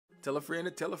tell a friend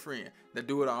to tell a friend that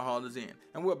Do It All Haulers in.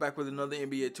 And we're back with another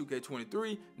NBA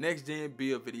 2K23 Next Gen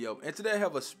build video. And today I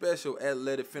have a special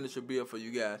athletic finisher build for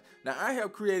you guys. Now I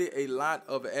have created a lot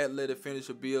of athletic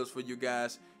finisher builds for you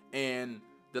guys. And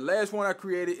the last one I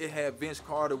created, it had Vince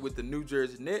Carter with the New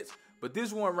Jersey Nets. But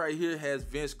this one right here has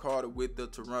Vince Carter with the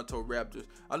Toronto Raptors.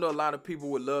 I know a lot of people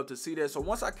would love to see that. So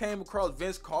once I came across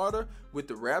Vince Carter with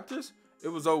the Raptors, it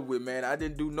was over with, man. I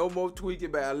didn't do no more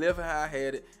tweaking, but I left it how I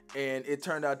had it, and it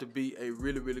turned out to be a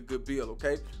really good build,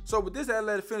 okay? So with this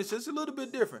athletic finisher, it's a little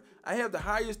bit different. I have the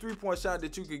highest three-point shot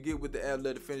that you could get with the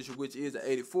athletic finisher, which is an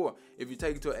 84. If you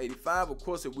take it to an 85, of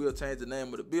course, it will change the name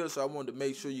of the build, so I wanted to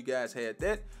make sure you guys had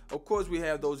that. Of course, we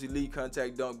have those elite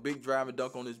contact dunk, big driving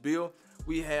dunk on this build.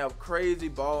 We have crazy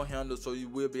ball handle, so you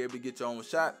will be able to get your own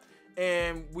shot.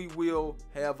 And we will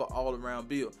have an all-around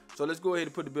build. So let's go ahead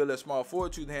and put the build at small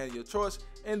forward, choose the hand of your choice,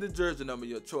 and the jersey number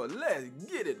of your choice. Let's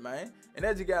get it, man. And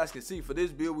as you guys can see, for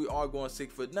this build, we are going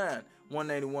 6'9",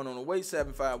 191 on the weight,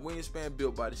 7'5" wingspan,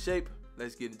 built by the shape.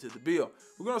 Let's get into the build.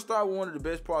 We're going to start with one of the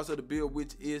best parts of the build,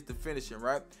 which is the finishing,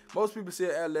 right? Most people say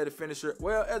athletic finisher.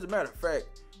 Well, as a matter of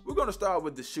fact, we're going to start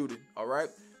with the shooting, all right?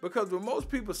 Because when most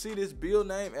people see this build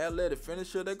name, athletic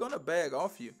finisher, they're going to bag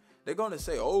off you. They're going to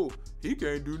say, oh, he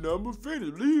can't do nothing but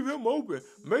finish. Leave him open.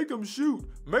 Make him shoot.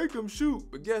 Make him shoot.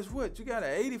 But guess what? You got an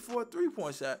 84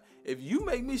 three-point shot. If you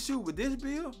make me shoot with this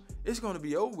build, it's going to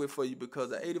be over with for you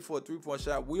because an 84 three-point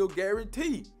shot will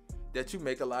guarantee that you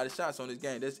make a lot of shots on this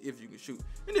game. That's if you can shoot.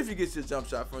 And if you get your jump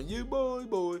shot from you,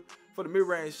 boy. For the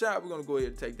mid-range shot, we're going to go ahead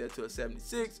and take that to a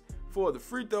 76. For the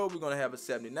free throw, we're going to have a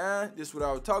 79. This is what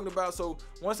I was talking about. So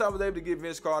once I was able to get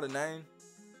Vince Carter a name,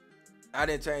 I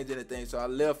didn't change anything, so I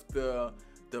left the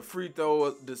free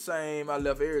throw the same. I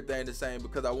left everything the same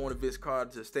because I wanted Vince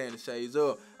Carter to stay in the shades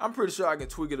up. I'm pretty sure I can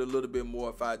tweak it a little bit more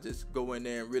if I just go in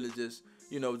there and really just,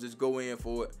 just go in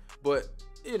for it. But,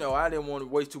 I didn't want to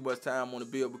waste too much time on the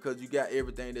build because you got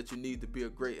everything that you need to be a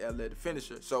great athletic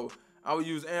finisher. So I would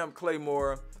use Amp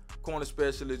Claymore, corner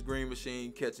specialist, green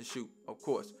machine, catch and shoot, of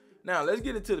course. Now, let's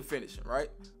get into the finishing, right?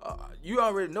 You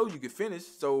already know you can finish,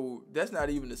 so that's not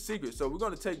even a secret. So we're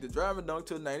going to take the driving dunk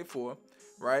to 94,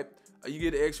 right? You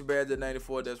get an extra badge at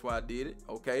 94. That's why I did it,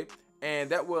 okay?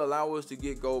 And that will allow us to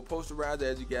get gold posterizer,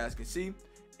 as you guys can see.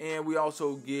 And we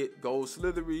also get gold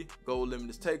slithery, gold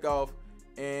limitless takeoff,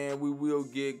 and we will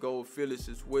get gold fearless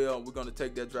as well. We're going to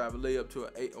take that driving layup to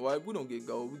an 8. Well, we don't get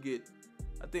gold.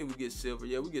 I think we get silver.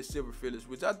 Yeah, we get silver fearless,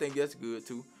 which I think that's good,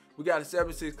 too. We got a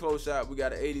 76 close shot. We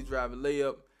got an 80 driving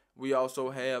layup. We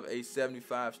also have a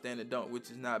 75 standing dunk,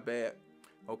 which is not bad.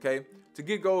 Okay. To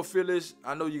get gold fearless,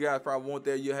 I know you guys probably want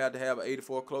that. You have to have an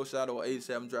 84 close shot or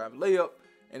 87 driving layup.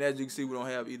 And as you can see, we don't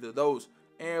have either of those.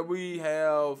 And we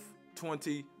have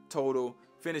 20 total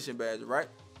finishing badges, right?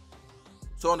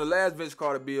 So on the last Vince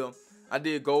Carter build, I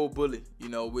did gold bully,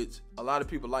 which a lot of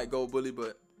people like gold bully,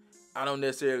 but I don't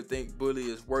necessarily think bully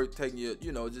is worth taking your,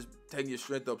 just taking your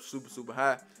strength up super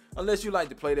high. Unless you like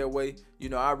to play that way,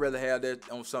 I'd rather have that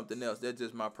on something else. That's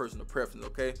just my personal preference,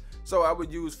 okay? So I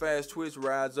would use fast twitch,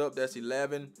 rise up, that's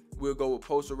 11. We'll go with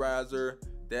posterizer,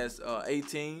 that's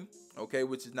 18, okay,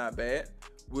 which is not bad.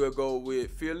 We'll go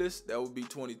with fearless, that would be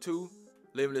 22.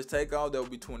 Limitless takeoff, that would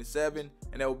be 27.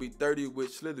 And that would be 30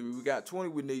 with slithery. We got 20,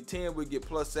 we need 10. We'll get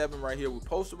 +7 right here with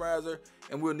posterizer.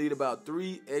 And we'll need about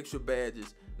 3 extra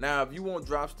badges. Now, if you want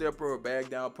drop stepper or bag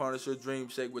down punisher, dream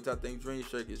shake, which I think dream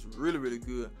shake is really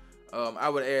good, I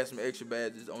would add some extra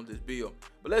badges on this build.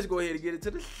 But let's go ahead and get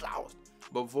into the sauce.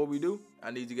 But before we do,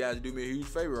 I need you guys to do me a huge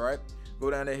favor, right? Go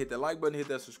down there, hit that like button, hit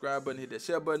that subscribe button, hit that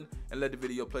share button, and let the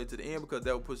video play to the end because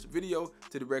that will push the video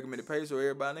to the recommended page so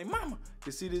everybody named mama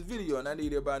can see this video. And I need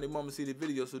everybody named mama to see this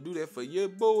video, so do that for your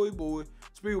boy.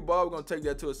 Speed with ball, we're going to take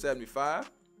that to a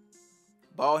 75.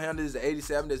 Ball handle is an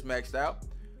 87, that's maxed out.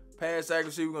 Pass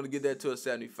accuracy, we're going to get that to a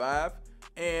 75.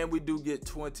 And we do get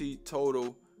 20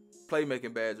 total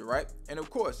playmaking badges, right? And of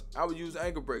course, I would use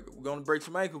ankle breaker. We're going to break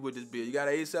some ankles with this build. You got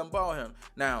an 87 ball handle.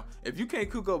 Now, if you can't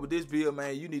cook up with this build,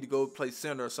 man, you need to go play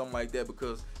center or something like that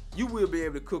because you will be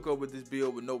able to cook up with this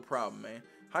build with no problem, man.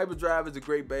 Hyperdrive is a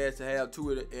great badge to have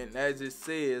to it, and as it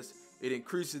says, it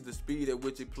increases the speed at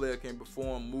which a player can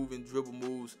perform moving dribble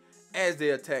moves as they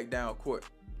attack down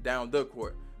the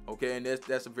court. Okay, and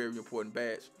that's a very important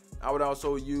badge. I would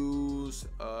also use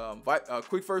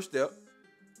quick first step.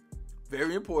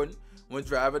 Very important when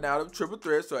driving out of triple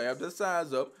threat, so I have the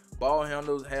size up. Ball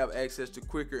handlers have access to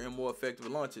quicker and more effective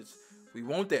launches. We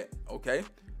want that, okay?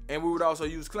 And we would also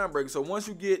use clamp breaker. So once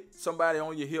you get somebody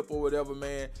on your hip or whatever,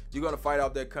 man, you're going to fight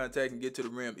off that contact and get to the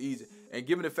rim easy. And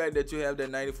given the fact that you have that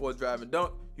 94 driving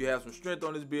dunk, you have some strength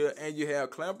on this build, and you have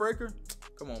clamp breaker,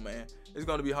 come on, man. It's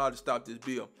going to be hard to stop this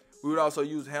build. We would also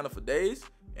use handle for days.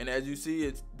 And as you see,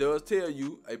 it does tell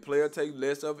you a player takes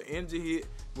less of an energy hit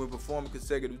when performing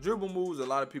consecutive dribble moves. A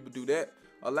lot of people do that,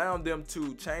 allowing them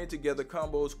to chain together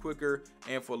combos quicker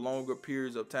and for longer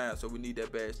periods of time. So we need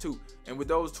that badge too. And with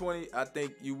those 20, I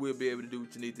think you will be able to do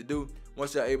what you need to do.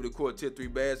 Once you're able to core tier 3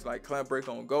 badge like clamp break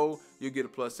on goal, you'll get a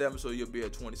 +7, so you'll be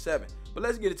at 27. But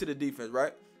let's get into the defense,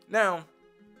 right? Now,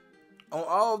 on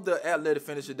all of the athletic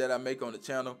finishers that I make on the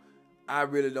channel, I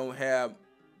really don't have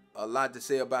a lot to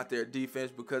say about their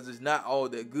defense because it's not all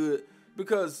that good.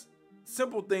 Because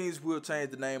simple things will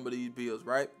change the name of these builds,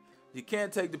 right? You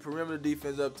can't take the perimeter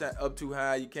defense up too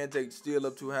high. You can't take the steal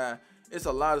up too high. It's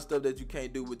a lot of stuff that you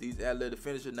can't do with these athletic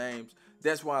finisher names.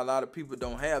 That's why a lot of people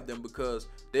don't have them, because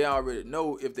they already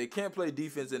know if they can't play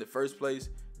defense in the first place,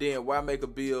 then why make a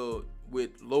build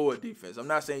with lower defense? I'm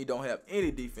not saying you don't have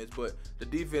any defense, but the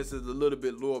defense is a little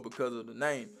bit lower because of the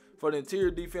name. For the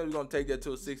interior defense, we're going to take that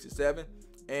to a 67.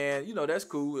 And, you know, that's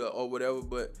cool or whatever,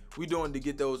 but we're doing to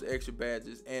get those extra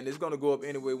badges. And it's going to go up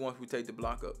anyway once we take the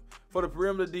block up. For the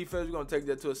perimeter defense, we're going to take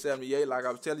that to a 78. Like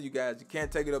I was telling you guys, you can't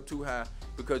take it up too high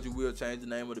because you will change the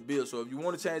name of the build. So if you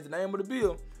want to change the name of the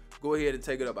build, go ahead and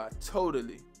take it up. I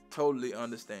totally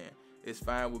understand. It's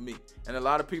fine with me. And a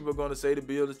lot of people are going to say the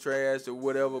build is trash or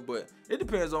whatever, but it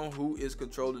depends on who is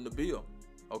controlling the build,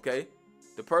 okay?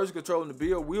 The person controlling the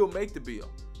build will make the build,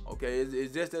 okay?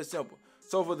 It's just that simple.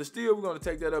 So for the steal, we're going to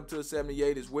take that up to a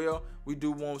 78 as well. We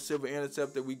do want silver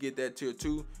interceptor. We get that tier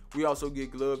 2. We also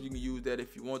get gloves. You can use that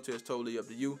if you want to. It's totally up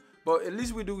to you. But at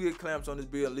least we do get clamps on this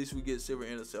build. At least we get silver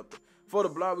interceptor. For the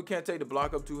block, we can't take the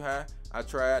block up too high. I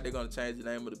tried. They're going to change the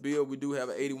name of the build. We do have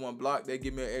an 81 block. They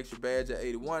give me an extra badge at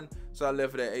 81. So I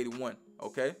left it at 81.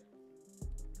 Okay.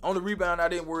 On the rebound, I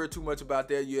didn't worry too much about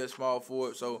that. You had small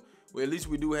forward. So at least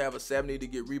we do have a 70 to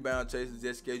get rebound chases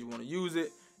just in case you want to use it.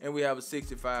 And we have a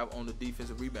 65 on the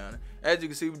defensive rebounding. As you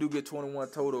can see, we do get 21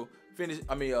 total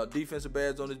defensive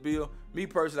badges on this build. Me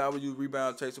personally, I would use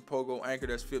rebound chaser, pogo, anchor,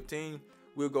 that's 15.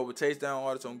 We'll go with chase down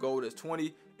artist on gold, that's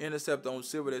 20. Interceptor on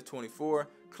silver, that's 24.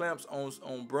 Clamps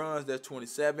on bronze, that's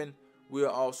 27.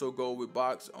 We'll also go with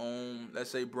box on,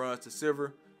 let's say, bronze to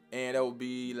silver, and that would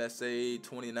be, let's say,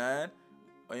 29.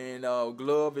 And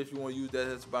glove, if you want to use that,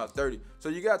 that's about 30. So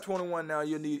you got 21 now.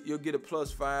 You'll get a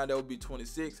 +5. That would be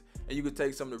 26. And you can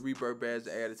take some of the rebirth badges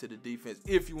and add it to the defense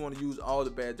if you want to use all the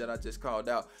badges that I just called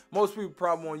out. Most people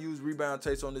probably want to use rebound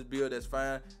chase on this build. That's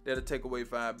fine. That'll take away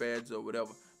 5 badges or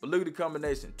whatever. But look at the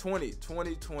combination: 20,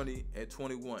 20, 20, and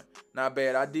 21. Not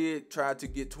bad. I did try to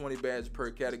get 20 badges per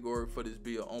category for this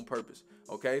build on purpose.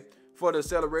 Okay. For the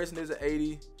acceleration is an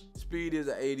 80. Speed is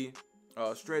an 80.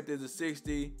 Strength is a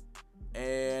 60.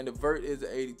 And the vert is an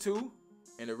 82,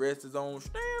 and the rest is on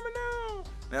stamina.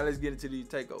 Now let's get into these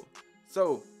takeovers.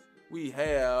 So we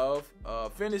have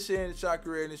finishing, shot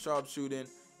creating, sharpshooting,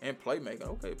 and playmaking.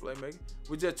 Okay, playmaking.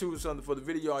 We just choose something for the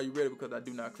video. Are you ready? Because I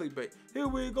do not clickbait. Here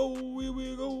we go, here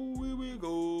we go, here we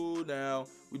go. Now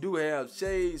we do have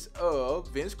shades of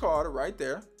Vince Carter right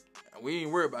there. We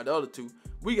ain't worried about the other two.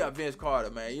 We got Vince Carter,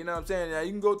 man. You know what I'm saying? Now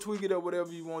you can go tweak it up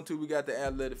whatever you want to. We got the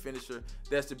athletic finisher.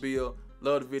 That's the build.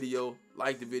 Love the video,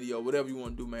 like the video, whatever you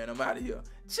want to do, man. I'm out of here.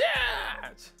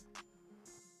 Charge!